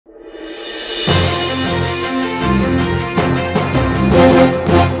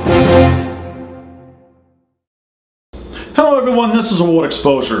everyone, this is World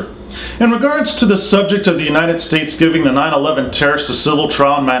Exposure. In regards to the subject of the United States giving the 9/11 terrorists a civil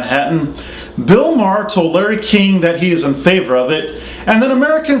trial in Manhattan, Bill Maher told Larry King that he is in favor of it and that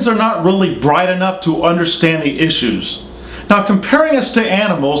Americans are not really bright enough to understand the issues. Now, comparing us to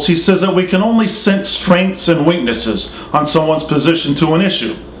animals, he says that we can only sense strengths and weaknesses on someone's position to an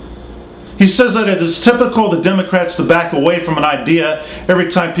issue. He says that it is typical of the Democrats to back away from an idea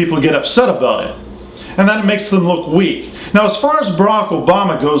every time people get upset about it, and that it makes them look weak. Now, as far as Barack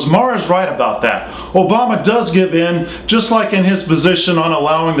Obama goes, Maher is right about that. Obama does give in, just like in his position on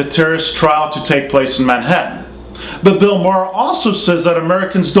allowing the terrorist trial to take place in Manhattan. But Bill Maher also says that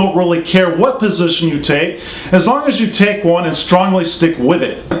Americans don't really care what position you take, as long as you take one and strongly stick with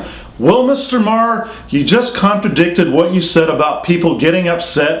it. Well, Mr. Maher, you just contradicted what you said about people getting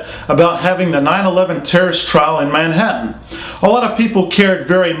upset about having the 9/11 terrorist trial in Manhattan. A lot of people cared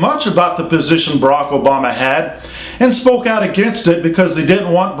very much about the position Barack Obama had and spoke out against it because they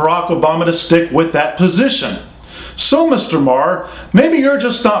didn't want Barack Obama to stick with that position. So, Mr. Maher, maybe you're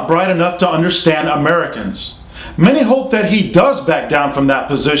just not bright enough to understand Americans. Many hope that he does back down from that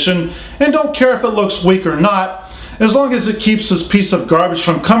position and don't care if it looks weak or not, as long as it keeps this piece of garbage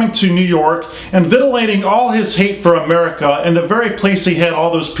from coming to New York and ventilating all his hate for America in the very place he had all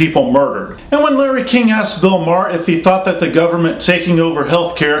those people murdered. And when Larry King asked Bill Maher if he thought that the government taking over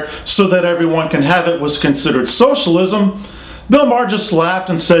healthcare so that everyone can have it was considered socialism, Bill Maher just laughed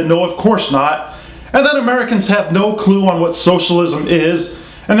and said, no, of course not, and that Americans have no clue on what socialism is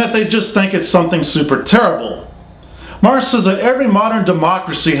and that they just think it's something super terrible. Maher says that every modern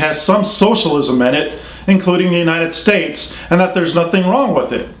democracy has some socialism in it, including the United States, and that there's nothing wrong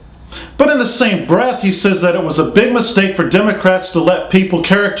with it. But in the same breath, he says that it was a big mistake for Democrats to let people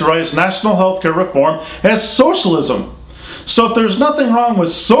characterize national health care reform as socialism. So if there's nothing wrong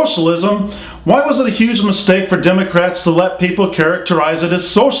with socialism, why was it a huge mistake for Democrats to let people characterize it as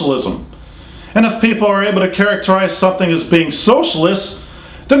socialism? And if people are able to characterize something as being socialist,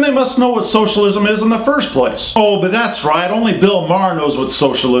 then they must know what socialism is in the first place. Oh, but that's right, only Bill Maher knows what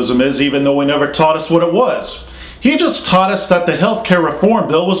socialism is, even though he never taught us what it was. He just taught us that the healthcare reform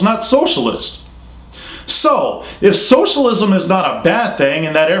bill was not socialist. So, if socialism is not a bad thing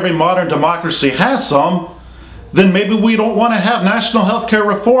and that every modern democracy has some, then maybe we don't want to have national healthcare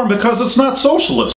reform because it's not socialist.